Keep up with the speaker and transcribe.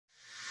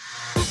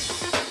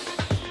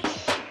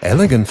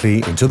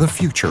elegantly into the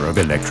future of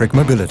electric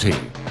mobility.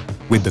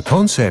 With the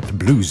Concept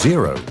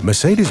BlueZERO,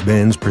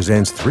 Mercedes-Benz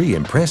presents 3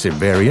 impressive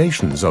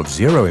variations of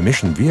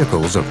zero-emission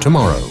vehicles of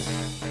tomorrow.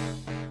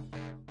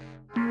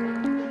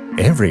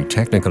 Every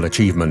technical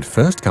achievement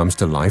first comes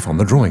to life on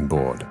the drawing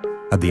board.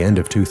 At the end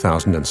of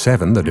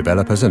 2007, the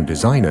developers and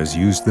designers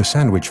used the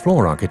sandwich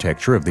floor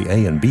architecture of the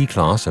A and B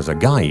class as a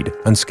guide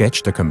and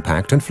sketched a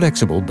compact and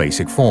flexible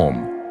basic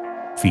form.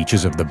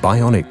 Features of the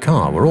bionic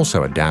car were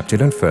also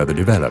adapted and further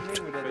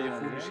developed.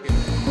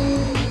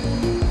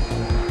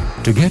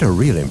 To get a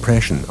real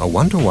impression, a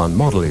one-to-one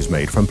model is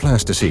made from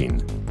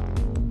plasticine.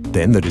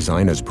 Then the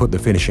designers put the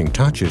finishing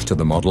touches to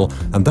the model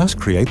and thus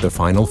create the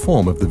final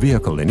form of the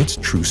vehicle in its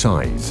true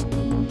size.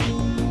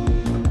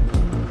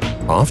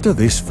 After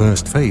this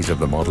first phase of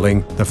the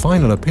modeling, the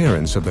final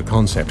appearance of the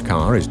concept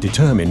car is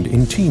determined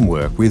in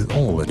teamwork with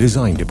all the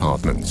design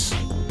departments.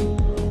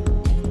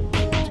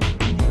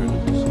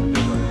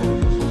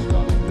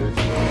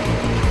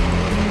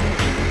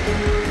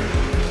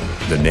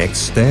 The next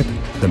step,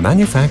 the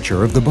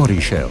manufacture of the body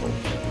shell.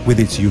 With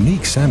its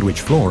unique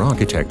sandwich floor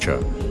architecture,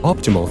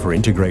 optimal for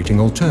integrating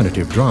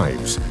alternative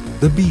drives,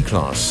 the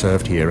B-Class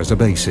served here as a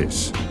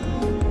basis.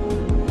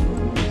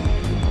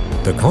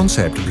 The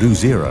Concept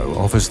BlueZERO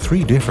offers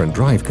 3 different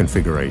drive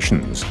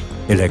configurations: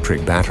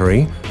 electric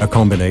battery, a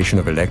combination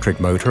of electric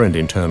motor and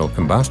internal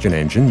combustion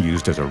engine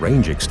used as a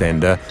range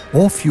extender,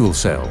 or fuel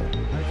cell.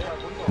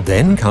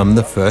 Then come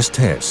the first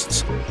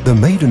tests, the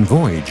maiden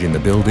voyage in the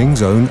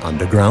building's own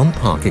underground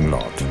parking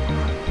lot.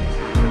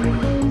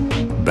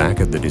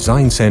 Back at the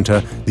design center,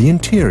 the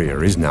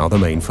interior is now the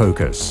main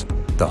focus.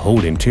 The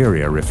whole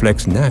interior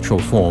reflects natural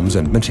forms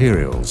and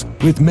materials,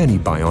 with many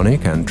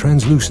bionic and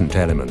translucent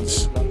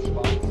elements.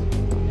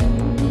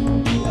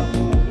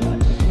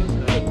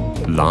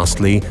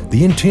 Lastly,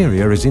 the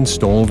interior is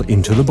installed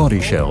into the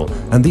body shell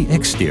and the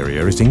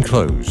exterior is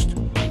enclosed.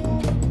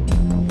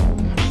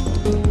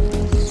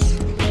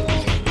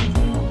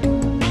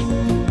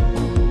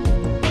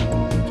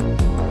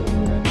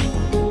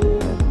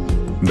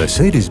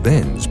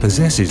 Mercedes-Benz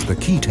possesses the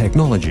key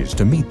technologies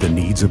to meet the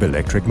needs of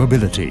electric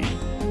mobility.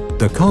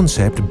 The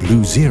Concept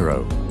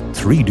BlueZERO,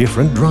 3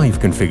 different drive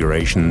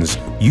configurations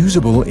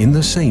usable in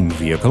the same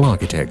vehicle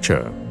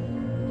architecture.